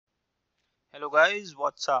Hello guys,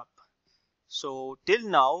 what's up? So till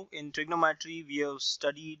now in trigonometry we have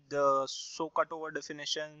studied the so-cut-over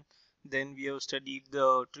definition, then we have studied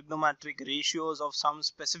the trigonometric ratios of some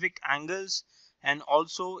specific angles, and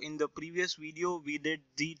also in the previous video we did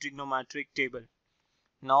the trigonometric table.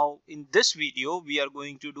 Now in this video we are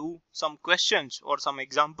going to do some questions or some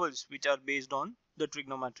examples which are based on the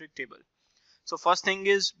trigonometric table. So first thing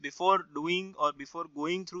is, before going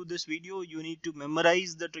through this video, you need to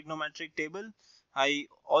memorize the trigonometric table. I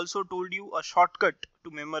also told you a shortcut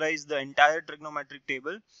to memorize the entire trigonometric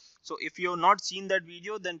table. So if you have not seen that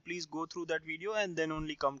video, then please go through that video and then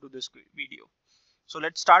only come to this video. So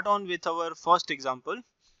let's start on with our first example.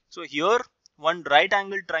 So here one right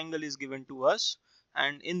angle triangle is given to us,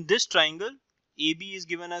 and in this triangle AB is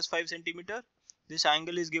given as 5 centimeter. This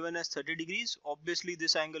angle is given as 30 degrees. Obviously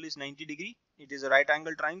this angle is 90 degree. It is a right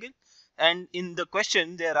angle triangle, and in the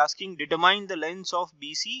question they are asking determine the lengths of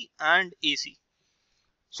BC and AC.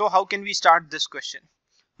 So how can we start this question?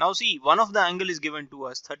 Now see, one of the angle is given to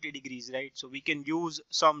us 30 degrees, right? So we can use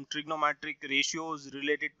some trigonometric ratios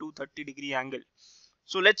related to 30 degree angle.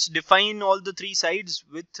 So let's define all the three sides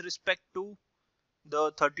with respect to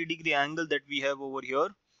the 30 degree angle that we have over here.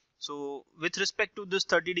 So with respect to this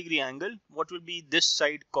 30 degree angle, what will be this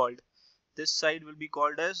side called? This side will be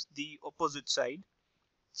called as the opposite side.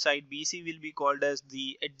 Side BC will be called as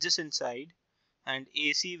the adjacent side, and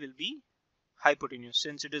AC will be hypotenuse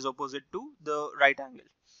since it is opposite to the right angle.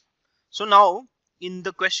 So now in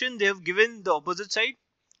the question they have given the opposite side,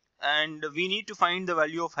 and we need to find the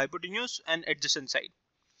value of hypotenuse and adjacent side.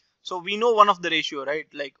 So we know one of the ratio, right?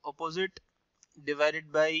 Like opposite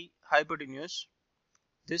divided by hypotenuse.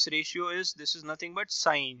 This ratio is, this is nothing but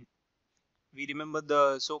sine. We remember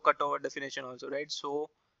the so cut over definition also, right? So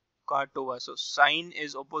cut over. So sine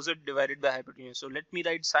is opposite divided by hypotenuse. So let me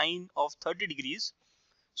write sine of 30 degrees.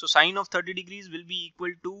 So sine of 30 degrees will be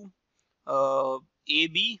equal to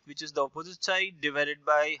AB, which is the opposite side, divided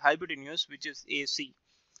by hypotenuse, which is AC.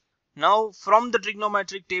 Now from the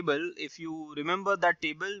trigonometric table, if you remember that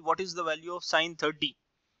table, what is the value of sine 30?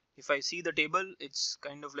 If I see the table, it's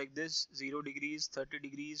kind of like this: 0 degrees, 30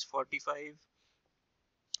 degrees, 45,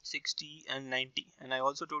 60 and 90. And I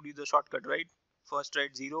also told you the shortcut, right? First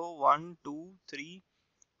write 0, 1, 2, 3,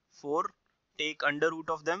 4. Take under root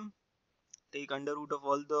of them. Take under root of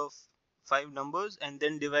all the 5 numbers and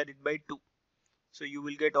then divide it by 2. So you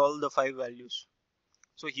will get all the 5 values.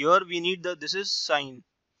 So here we need this is sine.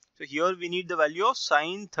 So here we need the value of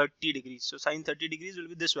sine 30 degrees. So sine 30 degrees will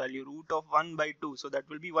be this value, root of 1 by 2. So that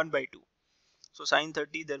will be 1 by 2. So sine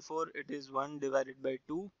 30, therefore it is 1 divided by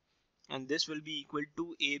 2, and this will be equal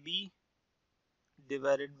to AB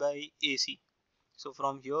divided by AC. So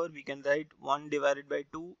from here we can write 1 divided by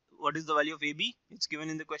 2. What is the value of AB? It's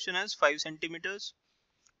given in the question as 5 centimeters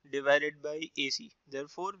divided by AC.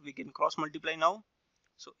 Therefore we can cross multiply now.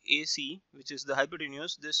 So AC, which is the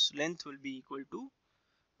hypotenuse, this length will be equal to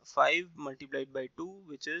 5 multiplied by 2,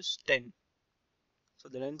 which is 10. So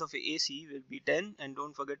the length of AC will be 10, and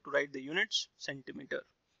don't forget to write the units centimeter.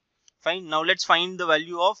 Fine. Now let's find the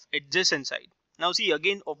value of adjacent side. Now see,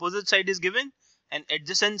 again opposite side is given and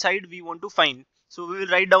adjacent side we want to find. So we will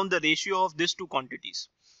write down the ratio of these two quantities.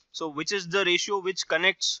 So which is the ratio which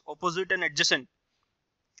connects opposite and adjacent?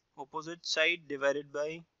 Opposite side divided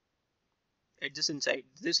by adjacent side.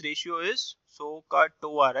 This ratio is so called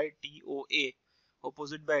TOA, right? TOA.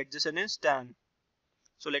 Opposite by adjacent is tan.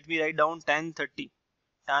 So let me write down tan 30.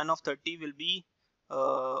 Tan of 30 will be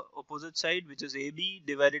opposite side, which is AB,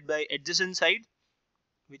 divided by adjacent side,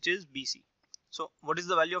 which is BC. So what is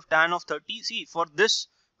the value of tan of 30? See, for this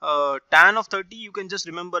tan of 30, you can just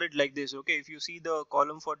remember it like this. Okay, if you see the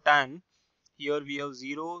column for tan, here we have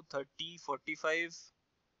 0, 30, 45,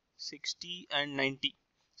 60 and 90.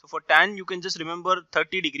 So for tan you can just remember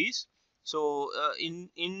 30 degrees. So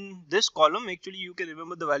in this column actually you can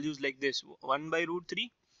remember the values like this: 1 by root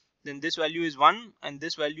 3, then this value is 1 and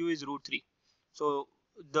this value is root 3. So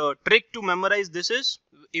the trick to memorize this is,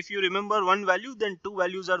 if you remember one value, then two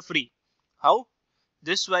values are free. How?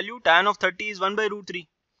 This value tan of 30 is 1 by root 3.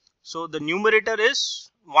 So the numerator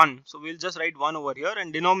is 1. So we'll just write 1 over here,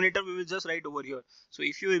 and denominator we will just write over here. So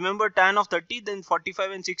if you remember tan of 30, then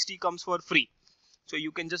 45 and 60 comes for free. So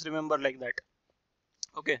you can just remember like that.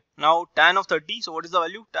 Okay, now tan of 30. So what is the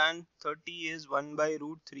value? Tan 30 is 1 by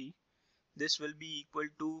root 3. This will be equal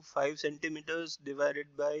to 5 centimeters divided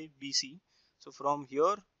by BC. So from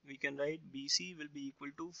here we can write BC will be equal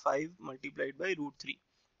to 5 multiplied by root 3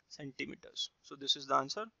 centimeters. So this is the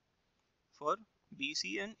answer for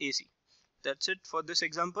BC and AC. That's it for this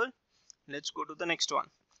example. Let's go to the next one.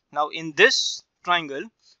 Now in this triangle,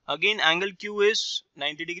 again angle Q is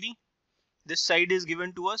 90 degree. This side is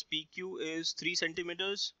given to us. PQ is 3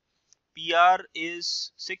 centimeters, PR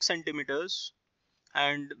is 6 centimeters,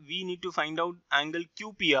 and we need to find out angle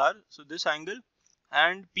QPR, so this angle,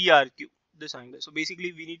 and PRQ, this angle. So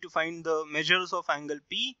basically we need to find the measures of angle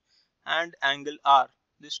P and angle R.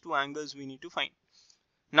 These two angles we need to find.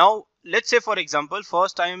 Now let's say, for example,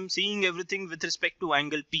 first I am seeing everything with respect to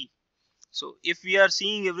angle P. So if we are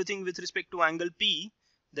seeing everything with respect to angle P,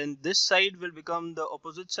 then this side will become the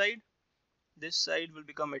opposite side, this side will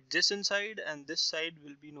become adjacent side, and this side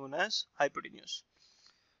will be known as hypotenuse.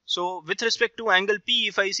 So with respect to angle P,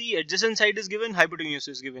 if I see adjacent side is given, hypotenuse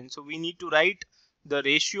is given. So we need to write the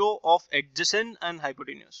ratio of adjacent and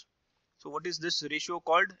hypotenuse. So what is this ratio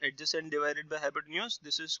called? Adjacent divided by hypotenuse.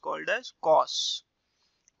 This is called as cos.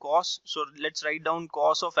 Cos. So let's write down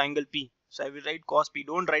cos of angle P. So I will write cos P.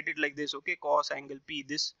 Don't write it like this. Okay, cos angle P.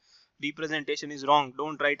 This representation is wrong.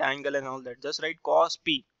 Don't write angle and all that. Just write cos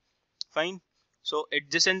P. Fine. So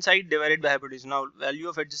adjacent side divided by hypotenuse. Now value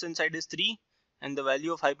of adjacent side is 3 and the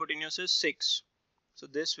value of hypotenuse is 6. So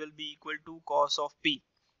this will be equal to cos of P.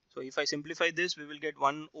 So if I simplify this, we will get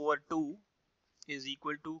 1 over 2 is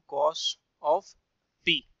equal to cos of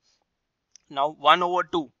P. Now 1 over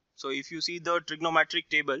 2. So if you see the trigonometric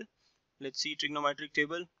table, let's see trigonometric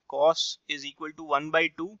table, cos is equal to 1 by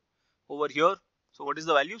 2 over here. So what is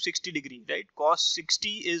the value? 60 degree, right? Cos 60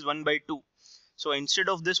 is 1 by 2. So instead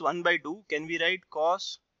of this 1 by 2, can we write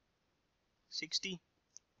cos 60?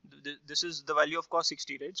 This is the value of cos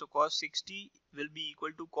 60, right? So cos 60 will be equal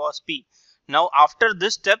to cos P. Now after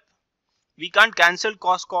this step, we can't cancel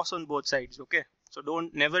cos on both sides, okay? So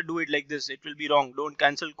don't never do it like this. It will be wrong. Don't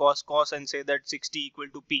cancel cos and say that 60 equal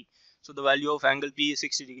to P. So the value of angle P is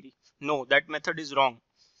 60 degree. No, that method is wrong.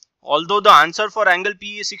 Although the answer for angle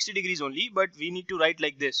P is 60 degrees only, but we need to write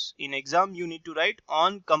like this. In exam, you need to write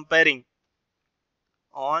on comparing.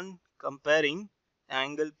 On comparing,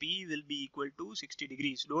 angle P will be equal to 60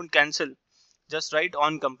 degrees. Don't cancel. Just write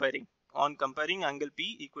on comparing. On comparing, angle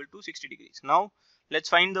P equal to 60 degrees. Now let's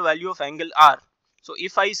find the value of angle R. So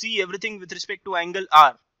if I see everything with respect to angle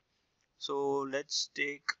R, so let's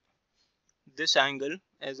take this angle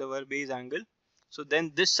as our base angle. So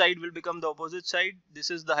then this side will become the opposite side.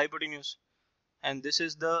 This is the hypotenuse and this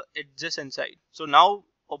is the adjacent side. So now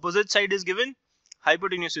opposite side is given,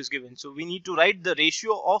 hypotenuse is given. So we need to write the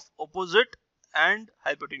ratio of opposite and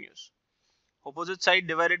hypotenuse. Opposite side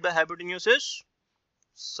divided by hypotenuse is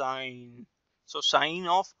sine. So sine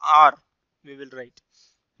of R we will write.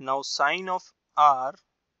 Now sine of R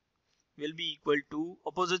will be equal to,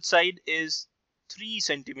 opposite side is 3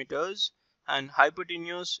 centimeters and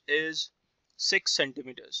hypotenuse is 6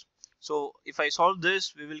 centimeters. So if I solve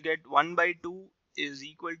this, we will get 1 by 2 is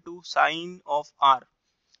equal to sine of R.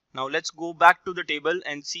 Now let's go back to the table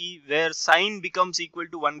and see where sine becomes equal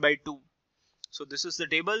to 1 by 2. So this is the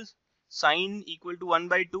table. Sine equal to 1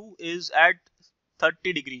 by 2 is at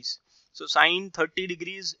 30 degrees. So sine 30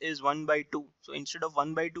 degrees is 1 by 2. So instead of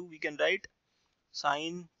 1 by 2, we can write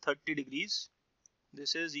sine 30 degrees.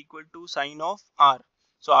 This is equal to sine of R.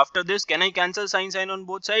 So after this, can I cancel sine on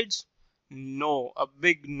both sides? No, a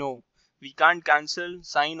big no. We can't cancel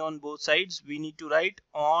sine on both sides. We need to write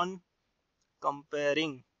on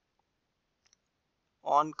comparing.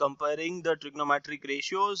 On comparing the trigonometric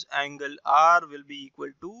ratios, angle R will be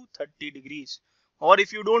equal to 30 degrees. Or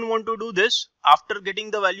if you don't want to do this, after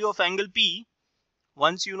getting the value of angle P,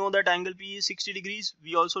 once you know that angle P is 60 degrees,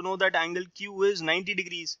 we also know that angle Q is 90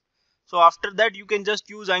 degrees. So after that, you can just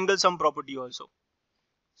use angle sum property also.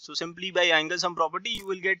 So simply by angle sum property, you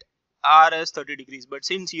will get R as 30 degrees. But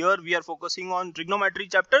since here we are focusing on trigonometry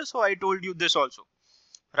chapter, so I told you this also,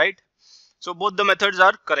 right? So both the methods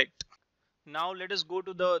are correct. Now let us go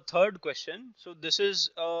to the third question. So this is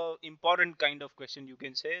a important kind of question, you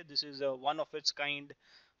can say. This is a one of its kind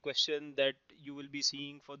question that you will be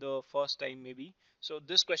seeing for the first time maybe. So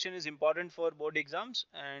this question is important for board exams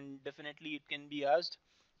and definitely it can be asked.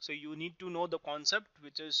 So you need to know the concept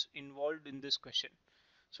which is involved in this question.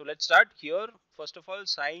 So let's start here. First of all,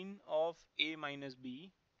 sine of a minus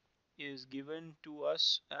b is given to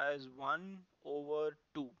us as 1 over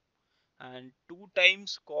 2. And 2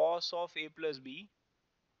 times cos of a plus b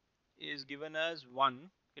is given as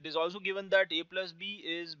 1. It is also given that a plus b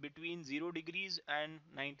is between 0 degrees and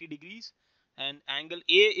 90 degrees and angle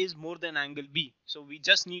A is more than angle B. So we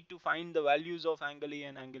just need to find the values of angle A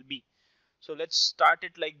and angle B. So let's start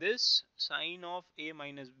it like this. Sine of a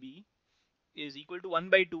minus b is equal to 1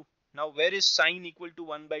 by 2. Now where is sine equal to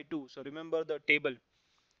 1 by 2? So remember the table.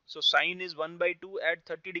 So sine is 1 by 2 at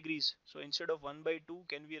 30 degrees. So instead of 1 by 2,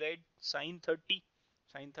 can we write sine 30?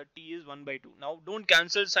 Sine 30 is 1 by 2. Now don't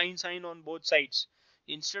cancel sine on both sides.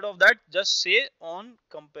 Instead of that, just say on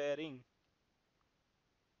comparing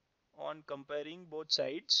both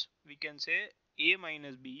sides, we can say a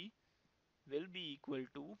minus b will be equal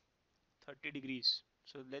to 30 degrees.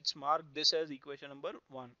 So let's mark this as equation number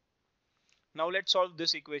 1. Now let's solve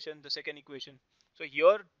this equation, the second equation. So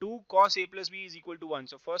here 2 cos a plus b is equal to 1.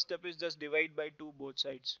 So first step is just divide by 2 both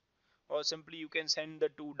sides, or simply you can send the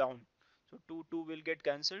 2 down. So 2 will get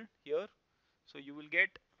cancelled here. So you will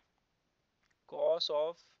get cos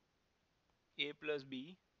of a plus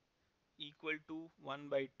b equal to 1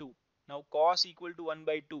 by 2. Now cos equal to 1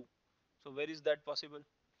 by 2. So where is that possible?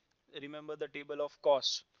 Remember the table of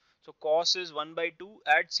cos. So cos is 1 by 2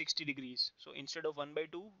 at 60 degrees. So instead of 1 by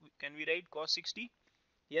 2, can we write cos 60?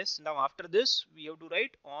 Yes. Now after this, we have to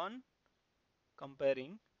write on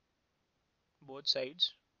comparing both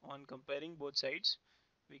sides. On comparing both sides,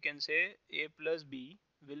 we can say a plus b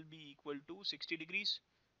will be equal to 60 degrees.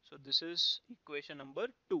 So this is equation number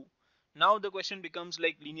 2. Now the question becomes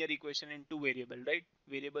like linear equation in 2 variables, right?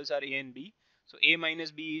 Variables are a and b. So a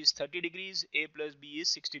minus b is 30 degrees, a plus b is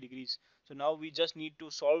 60 degrees. So now we just need to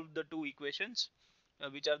solve the 2 equations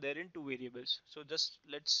which are there in 2 variables. So just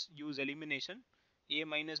let's use elimination. A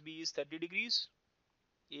minus b is 30 degrees,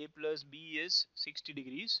 a plus b is 60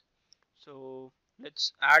 degrees. So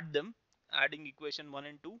let's add them, adding equation 1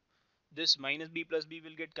 and 2. This minus b plus b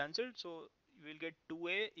will get cancelled, so you will get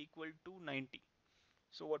 2a equal to 90.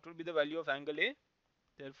 So what will be the value of angle A?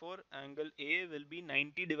 Therefore angle A will be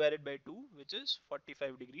 90 divided by 2, which is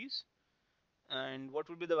 45 degrees. And what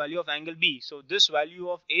will be the value of angle B? So this value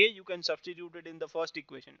of A you can substitute it in the first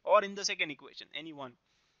equation or in the second equation, any one.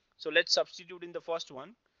 So let's substitute in the first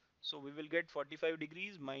one. So we will get 45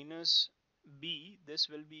 degrees minus B, this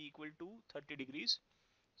will be equal to 30 degrees.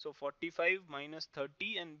 So 45 minus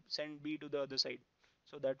 30 and send B to the other side.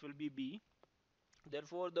 So that will be B.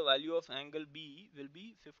 Therefore the value of angle B will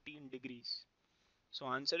be 15 degrees. So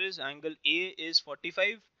answer is angle A is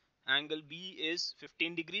 45, angle B is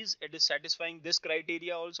 15 degrees. It is satisfying this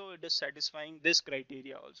criteria also, it is satisfying this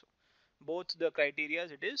criteria also. Both the criteria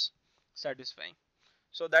it is satisfying.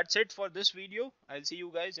 So that's it for this video. I'll see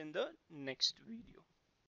you guys in the next video.